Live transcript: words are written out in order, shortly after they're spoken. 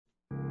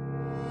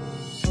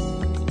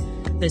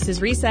This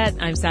is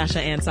Reset. I'm Sasha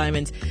Ann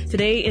Simons.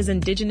 Today is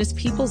Indigenous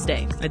Peoples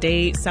Day, a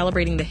day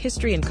celebrating the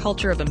history and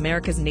culture of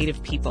America's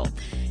Native people.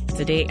 It's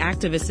a day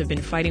activists have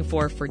been fighting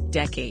for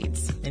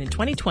decades. And in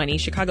 2020,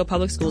 Chicago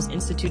Public Schools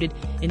instituted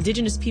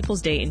Indigenous Peoples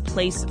Day in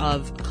place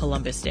of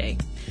Columbus Day.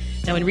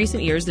 Now, in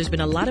recent years, there's been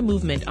a lot of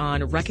movement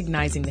on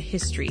recognizing the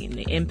history and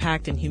the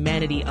impact and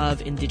humanity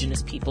of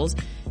Indigenous peoples.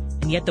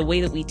 And yet the way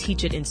that we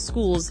teach it in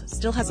schools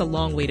still has a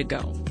long way to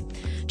go.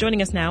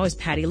 Joining us now is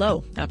Patty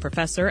Lowe, a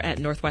professor at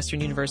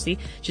Northwestern University.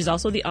 She's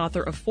also the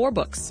author of 4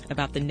 books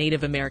about the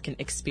Native American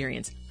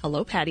experience.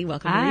 Hello, Patty.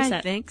 Welcome to Reset.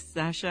 Hi, thanks,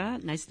 Sasha.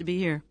 Nice to be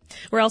here.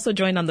 We're also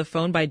joined on the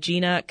phone by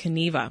Gina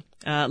Caneva,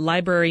 a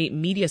library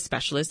media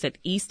specialist at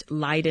East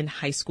Leiden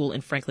High School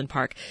in Franklin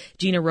Park.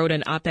 Gina wrote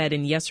an op-ed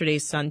in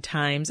yesterday's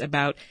Sun-Times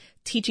about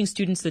teaching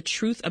students the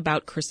truth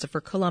about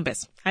Christopher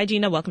Columbus. Hi,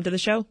 Gina. Welcome to the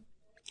show.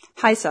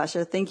 Hi,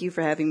 Sasha. Thank you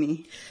for having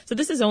me. So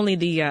this is only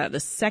the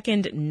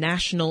second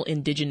National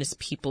Indigenous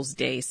Peoples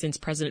Day since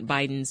President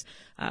Biden's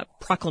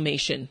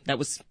proclamation that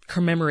was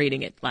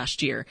commemorating it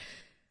last year.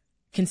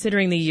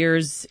 Considering the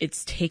years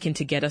it's taken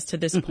to get us to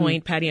this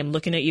point, Patty, I'm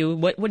looking at you.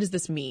 What does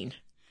this mean?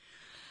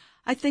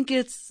 I think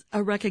it's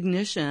a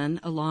recognition,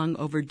 a long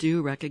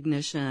overdue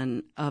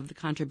recognition of the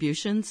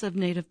contributions of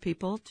Native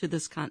people to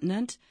this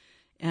continent.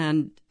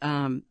 And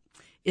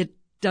it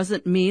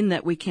doesn't mean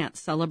that we can't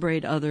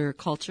celebrate other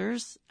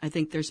cultures. I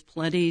think there's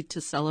plenty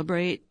to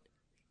celebrate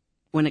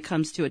when it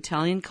comes to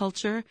Italian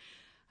culture.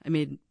 I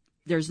mean,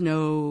 there's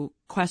no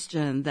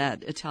question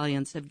that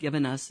Italians have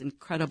given us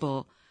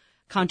incredible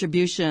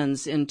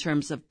contributions in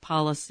terms of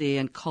policy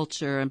and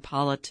culture and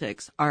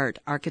politics, art,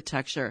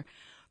 architecture.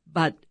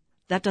 But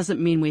that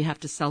doesn't mean we have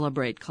to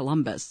celebrate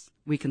Columbus.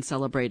 We can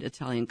celebrate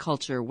Italian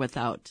culture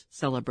without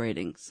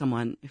celebrating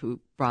someone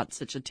who brought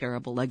such a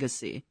terrible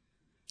legacy.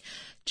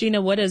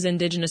 Gina, what does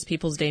Indigenous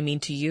Peoples Day mean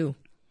to you?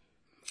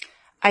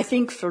 I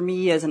think for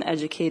me as an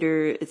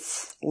educator,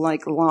 it's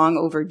like long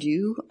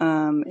overdue.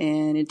 And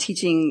in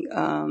teaching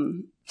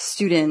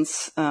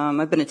students,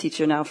 I've been a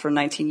teacher now for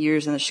 19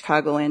 years in the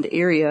Chicagoland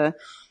area,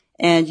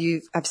 and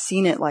I've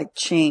seen it like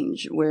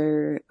change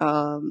where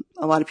a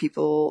lot of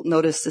people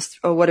notice this,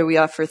 oh, what are we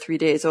off for 3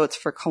 days? Oh, it's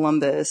for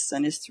Columbus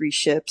and his 3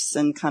 ships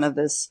and kind of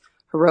this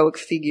heroic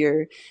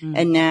figure.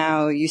 And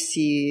now you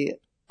see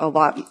a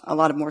lot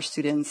of more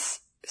students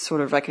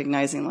sort of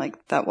recognizing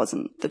like that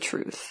wasn't the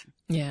truth.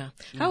 Yeah.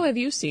 How have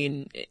you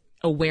seen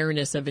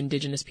awareness of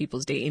Indigenous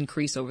Peoples Day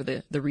increase over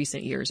the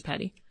recent years,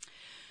 Patty?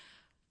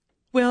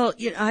 Well,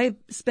 I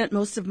spent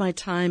most of my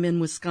time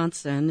in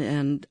Wisconsin,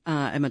 and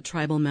I'm a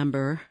tribal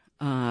member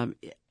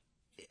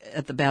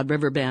at the Bad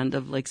River Band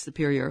of Lake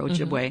Superior,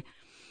 Ojibwe.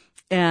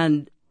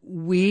 And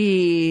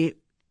we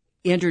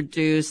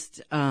introduced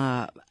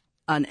an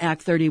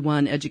Act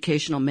 31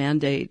 educational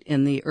mandate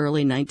in the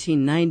early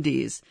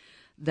 1990s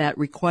that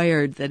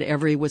required that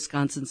every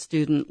Wisconsin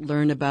student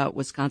learn about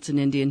Wisconsin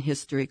Indian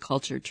history,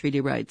 culture, treaty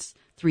rights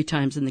 3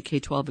 times in the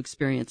K-12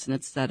 experience, and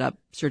it set up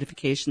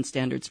certification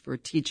standards for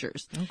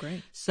teachers. Oh,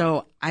 great.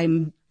 So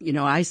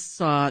I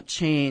saw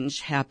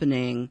change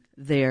happening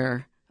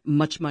there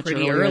much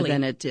earlier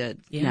than it did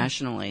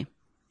nationally.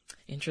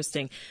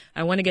 Interesting.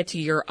 I want to get to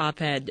your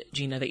op-ed,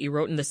 Gina, that you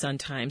wrote in the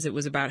Sun-Times. It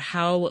was about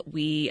how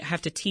we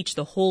have to teach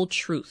the whole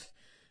truth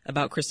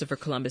about Christopher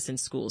Columbus in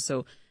schools.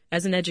 So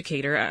as an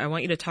educator, I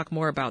want you to talk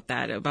more about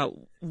that, about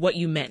what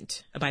you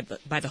meant by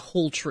the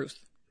whole truth.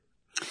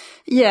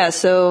 Yeah.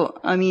 So,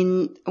 I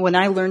mean, when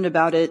I learned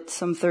about it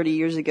some 30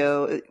 years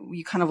ago,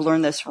 you kind of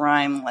learn this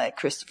rhyme like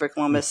Christopher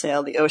Columbus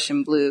sailed the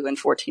ocean blue in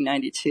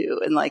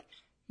 1492. And like,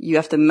 you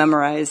have to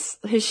memorize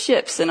his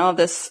ships and all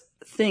this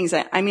things.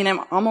 I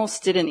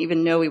almost didn't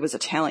even know he was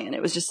Italian.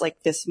 It was just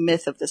like this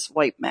myth of this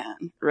white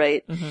man,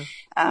 right?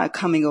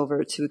 Coming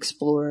over to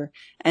explore.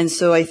 And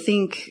so I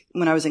think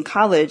when I was in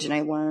college and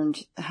I learned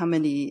how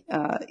many,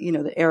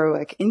 the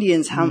Arawak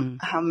Indians,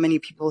 how many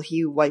people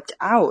he wiped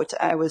out,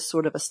 I was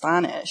sort of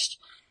astonished.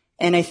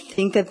 And I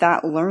think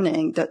that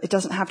learning, that it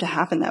doesn't have to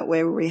happen that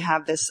way where we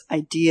have this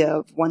idea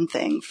of one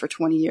thing for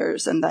 20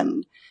 years and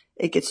then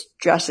it gets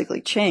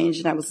drastically changed.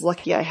 And I was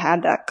lucky I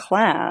had that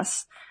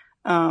class,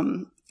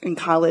 in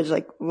college,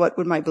 like what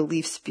would my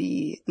beliefs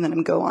be? And then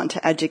I'm go on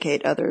to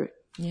educate other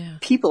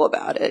people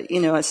about it,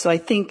 so I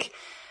think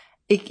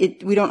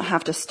we don't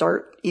have to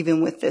start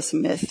even with this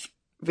myth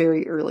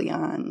very early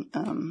on.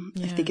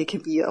 I think it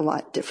can be a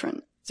lot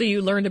different. So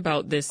you learned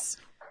about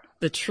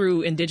the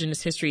true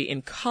Indigenous history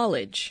in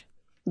college.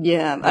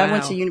 Yeah. Wow. I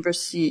went to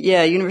University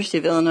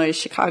of Illinois,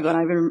 Chicago, and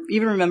I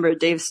even remember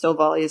Dave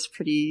Stovall is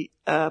pretty,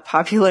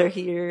 popular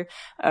here,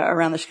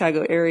 around the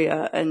Chicago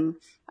area. And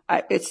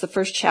it's the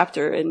first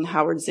chapter in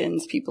Howard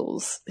Zinn's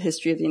People's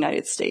History of the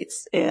United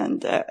States.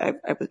 And I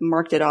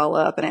marked it all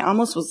up. And I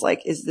almost was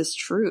like, is this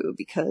true?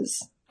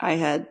 Because I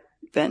had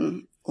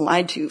been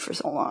lied to for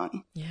so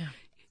long. Yeah.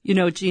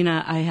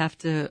 Gina, I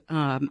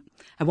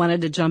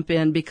wanted to jump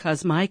in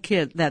because my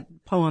kid, that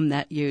poem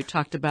that you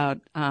talked about,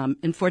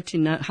 in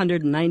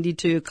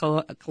 1492,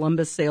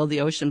 Columbus sailed the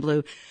ocean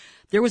blue.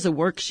 There was a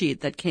worksheet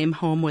that came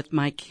home with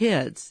my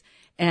kids.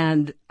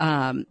 And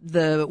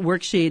the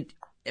worksheet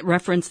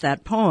referenced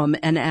that poem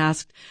and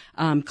asked,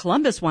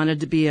 Columbus wanted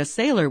to be a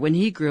sailor when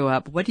he grew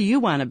up. What do you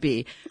want to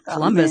be?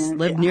 Columbus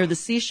lived near the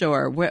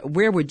seashore.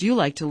 Where would you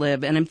like to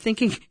live? And I'm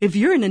thinking, if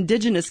you're an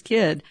indigenous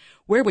kid,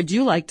 where would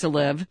you like to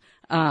live?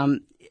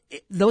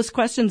 Those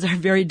questions are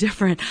very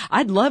different.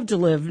 I'd love to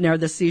live near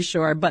the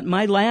seashore, but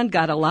my land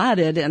got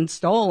allotted and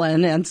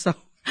stolen, and so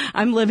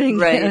I'm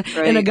living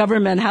in a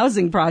government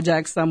housing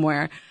project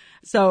somewhere.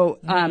 So,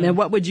 and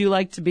what would you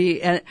like to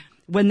be? And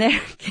when they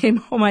came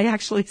home, I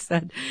actually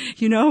said,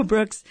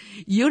 Brooks,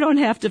 you don't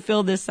have to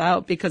fill this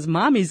out because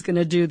mommy's going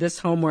to do this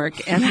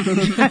homework. And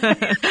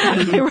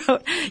I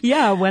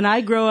wrote, when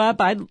I grow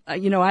up,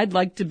 I'd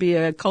like to be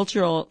a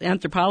cultural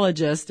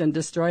anthropologist and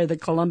destroy the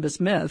Columbus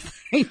myth.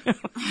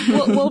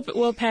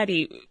 Well,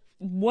 Patty,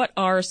 what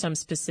are some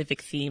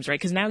specific themes, right?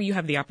 Because now you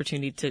have the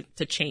opportunity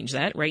to change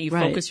that, right? You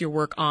focus your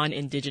work on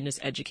Indigenous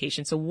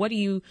education. So what are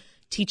you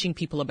teaching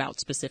people about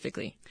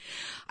specifically?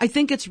 I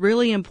think it's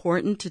really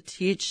important to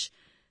teach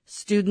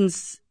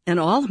students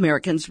and all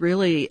Americans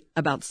really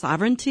about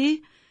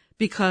sovereignty,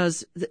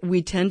 because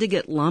we tend to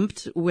get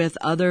lumped with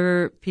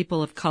other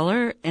people of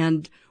color,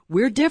 and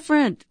we're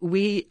different.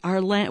 We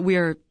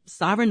are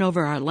sovereign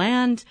over our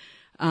land.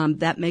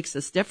 That makes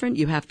us different.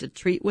 You have to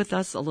treat with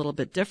us a little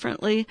bit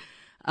differently.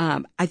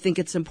 I think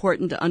it's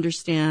important to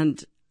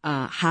understand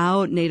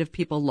how Native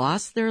people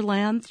lost their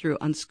land through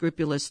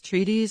unscrupulous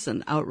treaties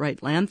and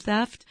outright land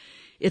theft.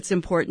 It's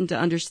important to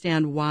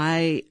understand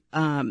why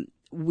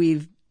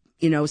we've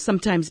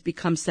sometimes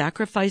become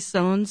sacrifice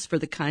zones for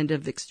the kind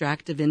of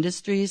extractive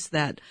industries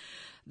that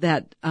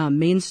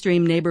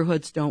mainstream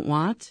neighborhoods don't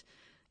want.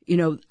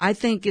 I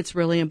think it's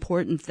really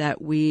important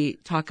that we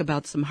talk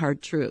about some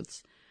hard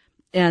truths,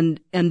 and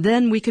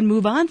then we can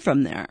move on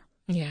from there.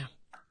 Yeah.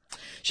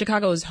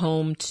 Chicago is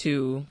home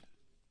to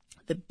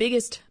the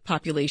biggest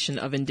population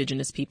of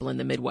Indigenous people in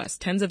the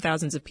Midwest, tens of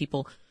thousands of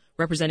people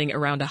representing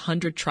around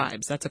 100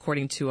 tribes. That's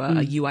according to a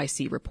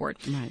UIC report.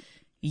 Right.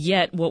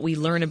 Yet what we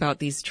learn about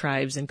these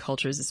tribes and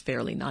cultures is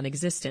fairly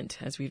non-existent,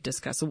 as we've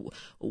discussed. So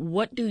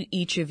what do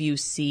each of you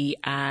see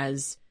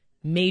as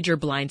major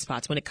blind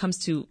spots when it comes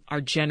to our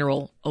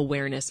general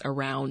awareness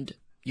around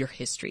your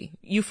history?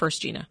 You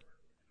first, Gina.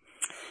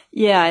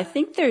 Yeah, I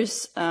think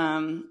there's,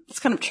 it's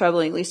kind of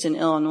troubling, at least in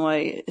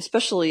Illinois,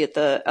 especially at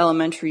the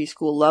elementary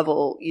school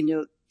level.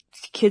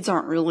 Kids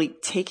aren't really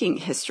taking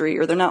history,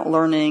 or they're not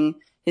learning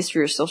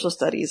history or social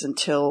studies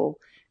until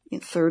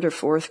third or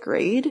fourth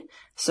grade.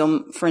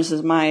 So, for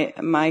instance,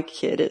 my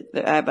kid,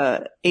 I have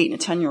a 8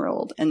 and a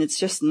 10-year-old, and it's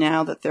just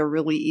now that they're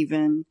really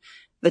even,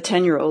 the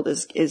 10-year-old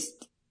is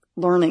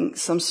learning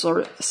some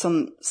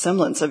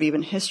semblance of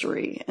even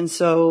history. And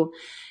so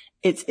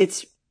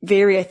it's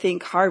very, I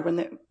think, hard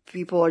when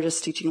people are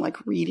just teaching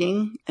like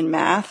reading and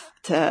math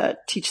to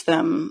teach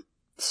them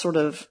sort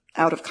of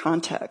out of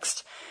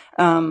context.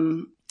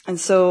 And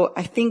so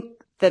I think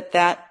that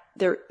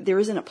there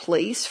isn't a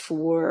place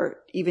for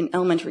even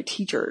elementary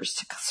teachers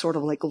to sort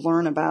of like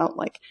learn about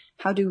like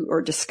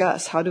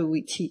discuss how do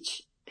we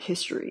teach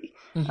history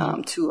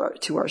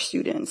to our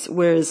students.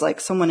 Whereas like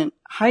someone in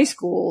high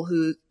school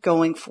who's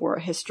going for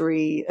a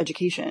history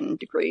education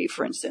degree,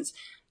 for instance,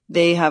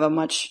 they have a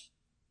much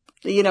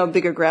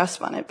bigger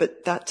grasp on it,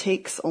 but that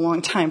takes a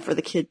long time for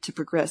the kid to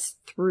progress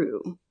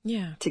through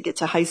to get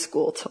to high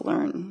school to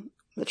learn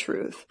the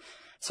truth.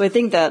 So I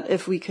think that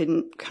if we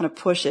can kind of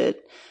push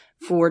it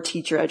for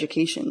teacher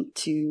education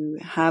to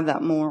have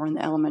that more on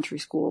the elementary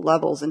school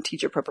levels and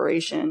teacher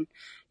preparation,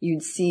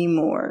 you'd see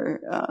more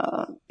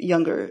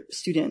younger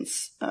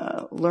students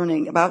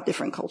learning about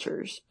different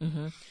cultures.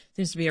 Mm-hmm.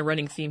 Seems to be a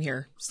running theme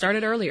here.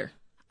 Started earlier.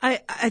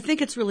 I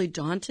think it's really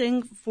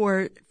daunting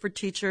for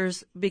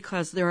teachers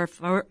because there are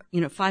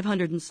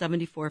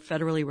 574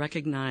 federally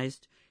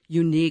recognized,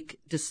 unique,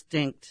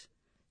 distinct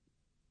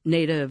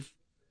Native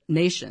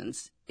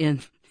nations in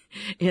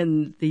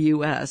the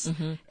U.S.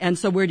 Mm-hmm. And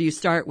so where do you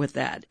start with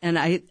that? And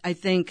I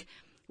think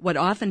what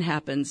often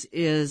happens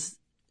is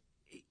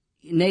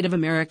Native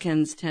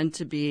Americans tend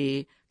to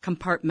be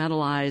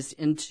compartmentalized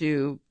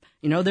into,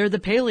 they're the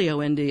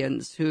Paleo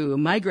Indians who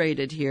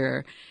migrated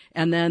here,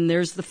 and then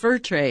there's the fur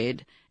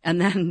trade, and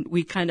then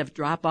we kind of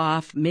drop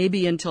off.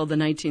 Maybe until the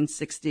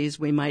 1960s,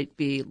 we might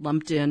be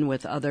lumped in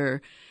with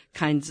other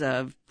kinds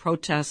of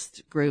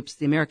protest groups,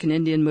 the American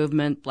Indian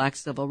Movement, Black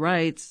Civil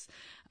Rights,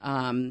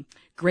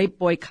 grape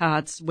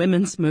boycotts,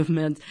 women's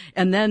movement,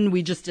 and then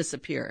we just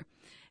disappear.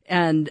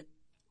 And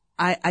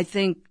I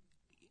think,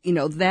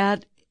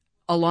 that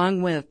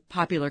along with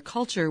popular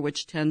culture,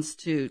 which tends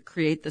to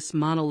create this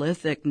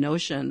monolithic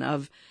notion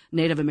of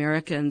Native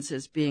Americans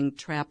as being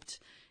trapped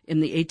in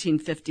the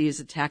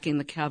 1850s, attacking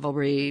the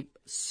cavalry,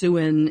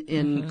 Siouan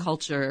in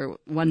culture,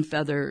 one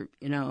feather,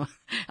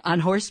 on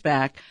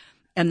horseback.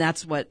 And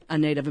that's what a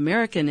Native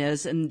American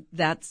is. And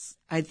that's,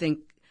 I think,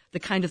 the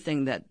kind of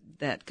thing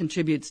that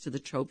contributes to the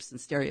tropes and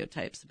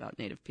stereotypes about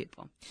Native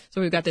people. So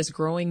we've got this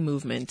growing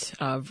movement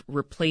of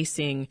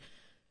replacing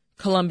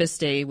Columbus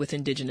Day with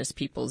Indigenous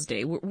Peoples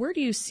Day. Where do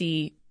you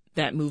see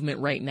that movement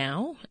right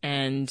now,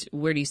 and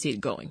where do you see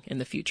it going in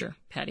the future,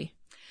 Patty?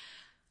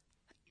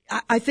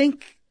 I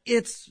think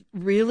it's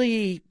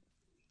really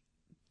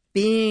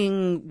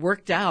being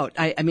worked out.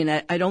 I mean,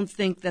 I don't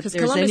think that there's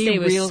Columbus any Day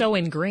was real... so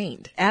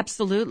ingrained.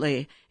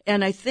 Absolutely.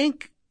 And I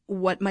think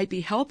what might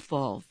be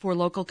helpful for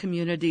local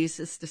communities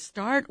is to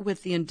start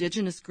with the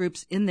indigenous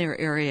groups in their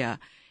area.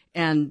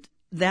 And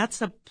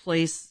that's a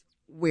place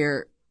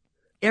where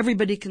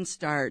everybody can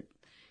start.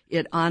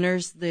 It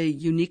honors the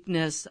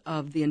uniqueness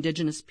of the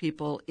indigenous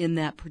people in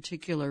that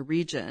particular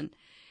region.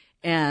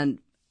 And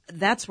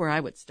that's where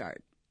I would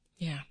start.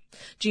 Yeah.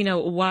 Gina,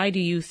 why do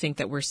you think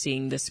that we're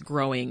seeing this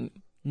growing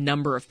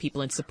number of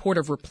people in support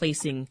of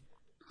replacing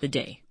the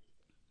day?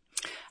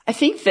 I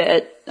think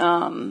that,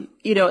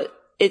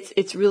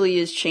 it's really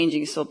is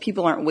changing. So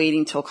people aren't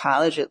waiting till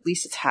college. At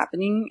least it's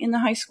happening in the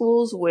high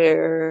schools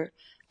where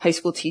high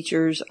school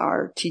teachers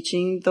are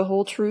teaching the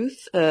whole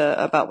truth,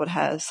 about what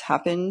has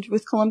happened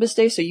with Columbus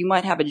Day. So you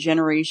might have a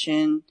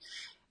generation,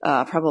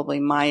 probably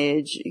my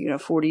age,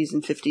 40s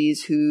and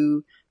 50s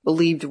who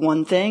believed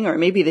one thing, or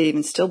maybe they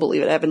even still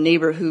believe it. I have a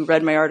neighbor who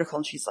read my article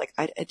and she's like,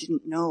 I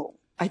didn't know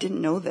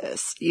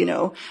this,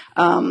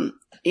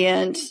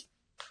 and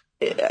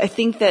I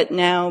think that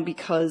now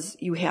because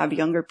you have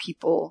younger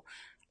people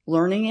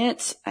learning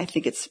it, I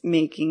think it's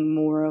making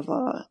more of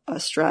a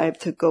strive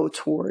to go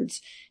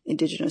towards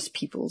Indigenous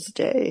Peoples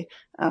Day.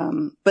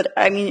 But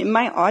I mean, in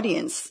my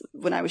audience,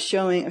 when I was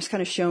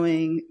kind of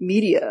showing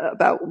media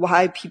about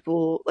why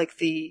people like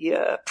the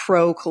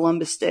pro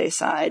Columbus Day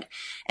side,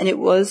 and it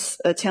was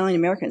Italian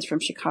Americans from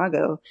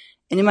Chicago.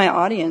 And in my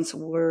audience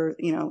were,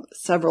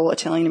 several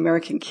Italian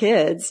American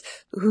kids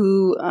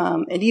who,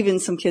 and even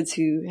some kids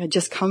who had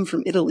just come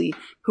from Italy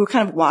who were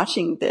kind of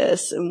watching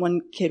this. And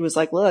one kid was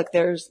like, look,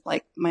 there's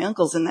like my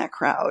uncle's in that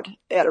crowd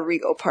at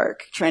Arrigo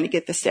Park trying to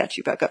get the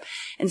statue back up.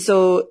 And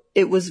so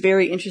it was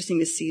very interesting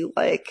to see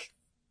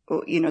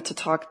to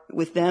talk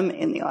with them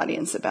in the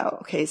audience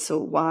about, okay, so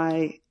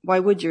why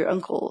would your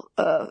uncle,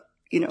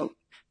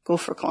 go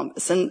for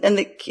Columbus? And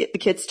the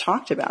kids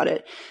talked about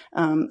it.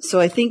 So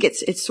I think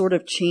it's sort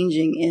of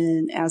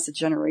changing as the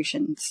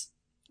generations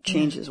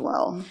change as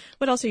well.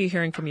 What else are you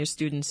hearing from your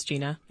students,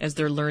 Gina, as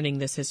they're learning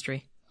this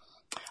history?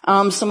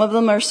 Some of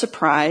them are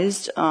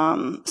surprised.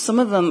 Some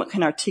of them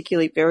can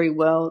articulate very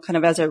well, kind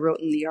of as I wrote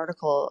in the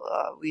article.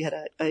 We had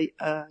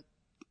a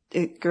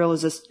girl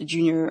who's a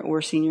junior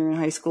or senior in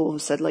high school who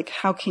said, like,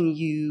 how can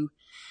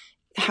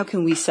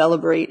we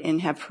celebrate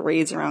and have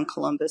parades around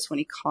Columbus when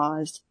he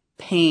caused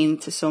pain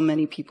to so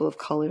many people of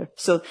color?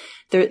 So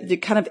they're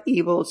kind of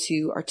able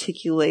to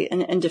articulate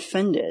and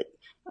defend it.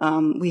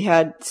 We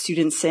had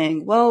students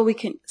saying, well,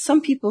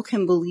 some people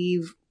can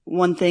believe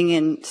one thing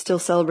and still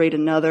celebrate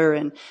another,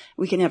 and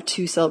we can have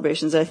two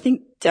celebrations. I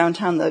think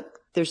downtown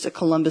there's a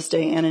Columbus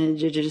Day and an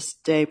Indigenous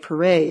Day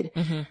parade.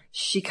 Mm-hmm.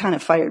 She kind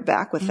of fired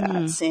back with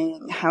that,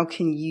 saying, how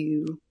can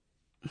you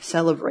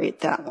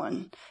celebrate that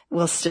one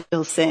while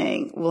still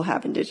saying we'll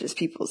have Indigenous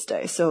Peoples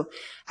Day? So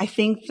I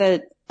think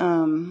that,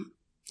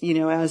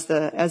 as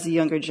the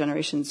younger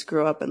generations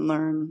grow up and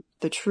learn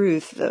the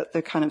truth,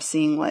 they're kind of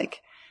seeing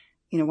like,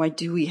 why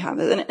do we have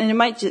it? And it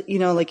might just,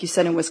 like you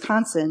said in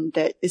Wisconsin,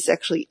 that is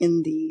actually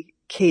in the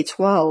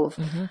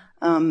K-12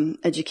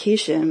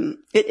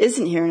 education. It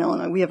isn't here in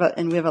Illinois. We have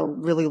a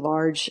really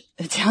large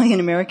Italian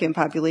American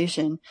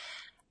population,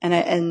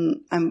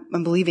 and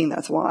I'm believing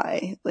that's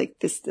why. Like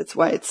that's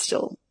why it's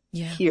still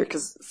here,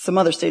 because some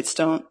other states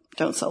don't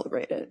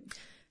celebrate it.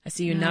 I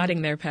see you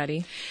nodding there,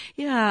 Patty.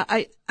 Yeah,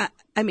 I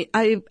mean,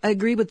 I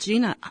agree with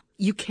Gina.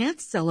 You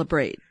can't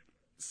celebrate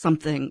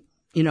something,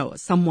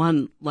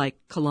 someone like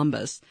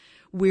Columbus.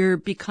 We're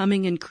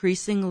becoming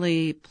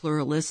increasingly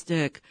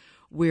pluralistic.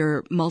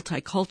 We're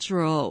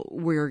multicultural.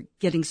 We're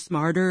getting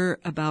smarter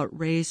about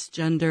race,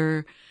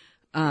 gender.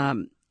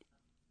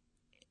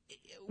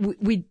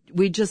 We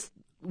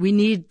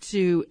need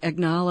to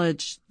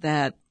acknowledge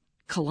that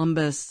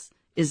Columbus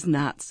is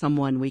not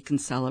someone we can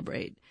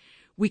celebrate.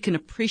 We can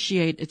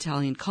appreciate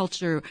Italian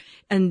culture,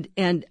 and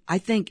I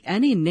think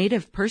any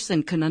Native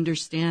person can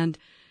understand,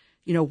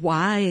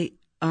 why,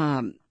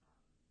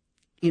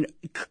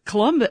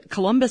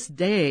 Columbus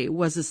Day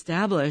was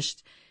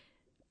established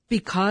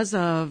because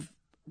of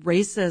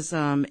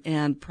racism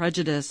and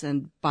prejudice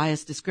and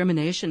biased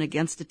discrimination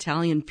against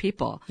Italian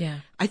people.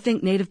 Yeah. I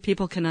think Native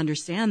people can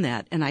understand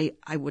that, and I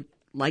would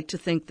like to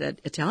think that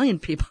Italian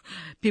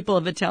people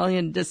of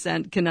Italian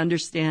descent can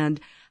understand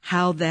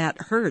how that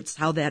hurts,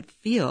 how that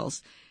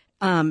feels.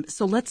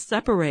 So let's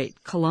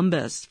separate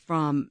Columbus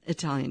from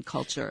Italian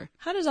culture.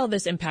 How does all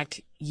this impact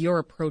your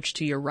approach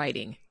to your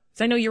writing?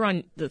 So I know you're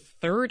on the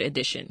third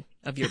edition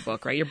of your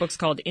book, right? Your book's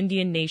called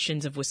Indian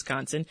Nations of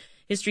Wisconsin,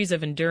 Histories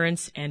of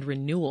Endurance and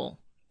Renewal.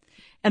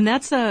 And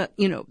that's an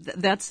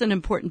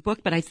important book,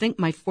 but I think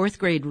my fourth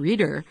grade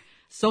reader,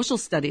 social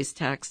studies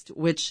text,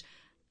 which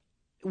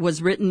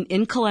was written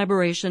in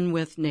collaboration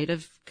with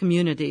Native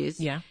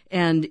communities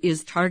and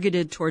is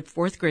targeted toward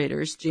fourth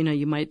graders. Gina,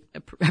 you might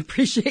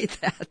appreciate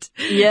that.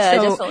 Yeah, I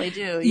definitely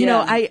do.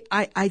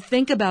 I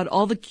think about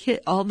all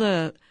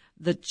the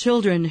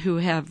children who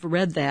have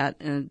read that,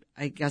 and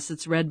I guess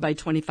it's read by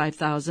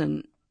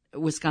 25,000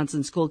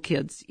 Wisconsin school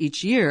kids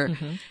each year.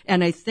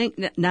 And I think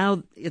that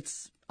now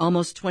it's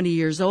almost 20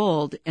 years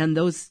old, and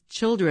those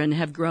children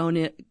have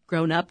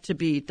grown up to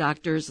be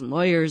doctors and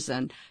lawyers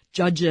and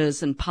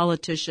judges and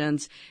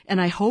politicians. And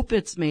I hope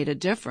it's made a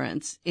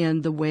difference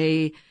in the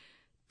way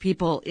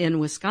people in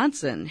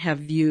Wisconsin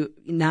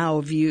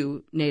now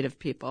view Native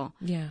people.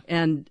 Yeah.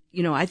 And,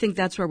 I think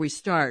that's where we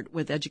start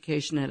with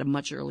education at a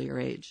much earlier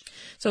age.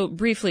 So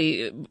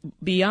briefly,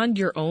 beyond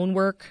your own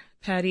work,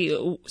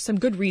 Patty, some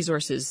good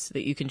resources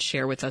that you can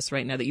share with us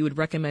right now that you would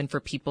recommend for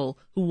people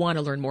who want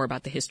to learn more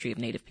about the history of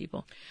Native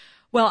people.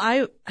 Well,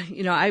 I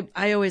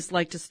always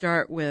like to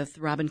start with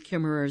Robin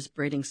Kimmerer's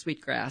Braiding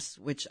Sweetgrass,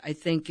 which I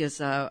think is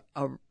a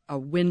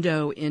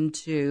window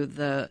into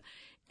the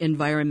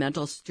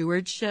environmental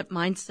stewardship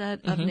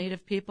mindset of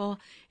Native people.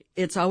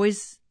 It's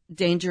always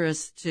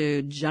dangerous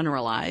to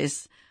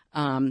generalize,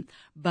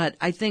 but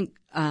I think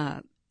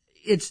I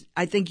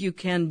think you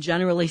can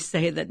generally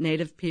say that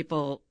Native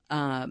people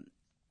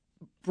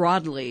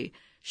broadly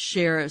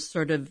share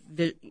sort of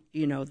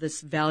this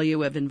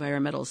value of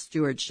environmental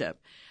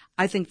stewardship.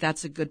 I think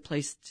that's a good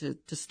place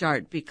to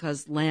start,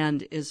 because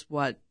land is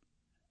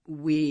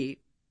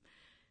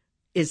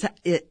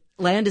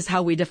land is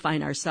how we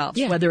define ourselves,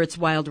 whether it's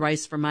wild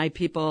rice for my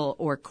people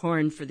or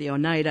corn for the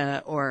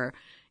Oneida or,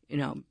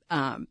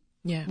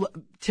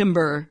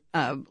 timber,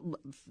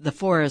 the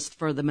forest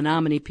for the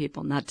Menominee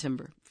people, not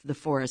timber, the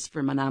forest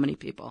for Menominee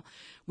people.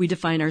 We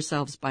define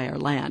ourselves by our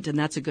land, and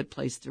that's a good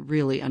place to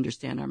really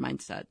understand our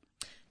mindset.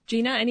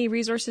 Gina, any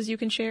resources you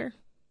can share?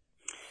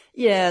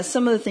 Yeah,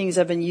 some of the things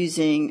I've been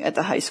using at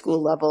the high school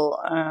level,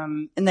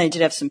 and then I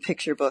did have some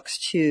picture books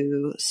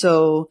too.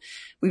 So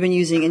we've been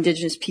using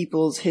Indigenous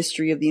Peoples'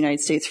 History of the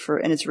United States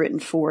and it's written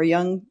for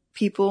young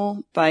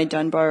people by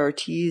Dunbar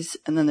Ortiz.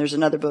 And then there's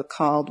another book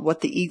called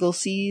What the Eagle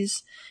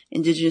Sees,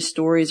 Indigenous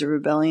Stories of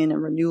Rebellion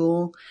and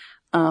Renewal.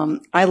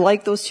 I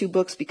like those two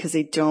books because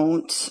they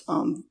don't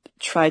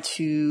try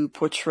to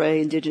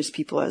portray Indigenous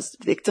people as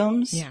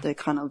victims. Yeah. They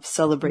kind of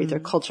celebrate their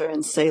culture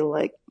and say,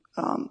 like,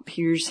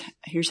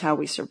 here's how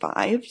we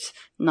survived,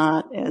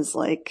 not as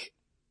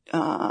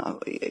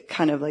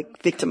kind of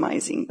like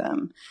victimizing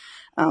them.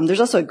 There's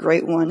also a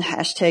great one,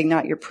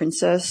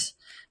 #NotYourPrincess,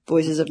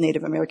 Voices of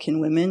Native American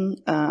Women.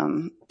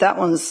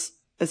 That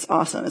it's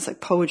awesome. It's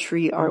like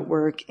poetry,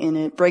 artwork, and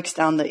it breaks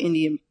down the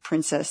Indian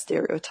princess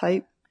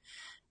stereotype.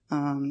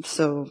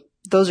 So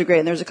those are great.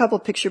 And there's a couple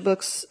of picture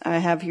books I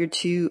have here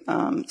too.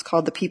 It's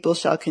called The People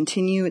Shall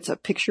Continue. It's a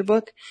picture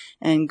book,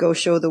 and Go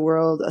Show the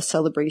World, a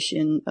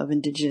celebration of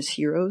Indigenous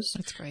heroes.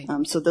 That's great.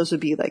 So those would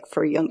be like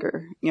for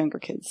younger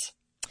kids.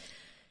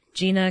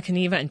 Gina,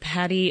 Kaniva, and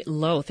Patty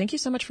Lowe, thank you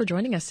so much for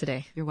joining us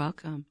today. You're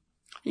welcome.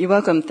 You're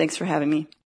welcome. Thanks for having me.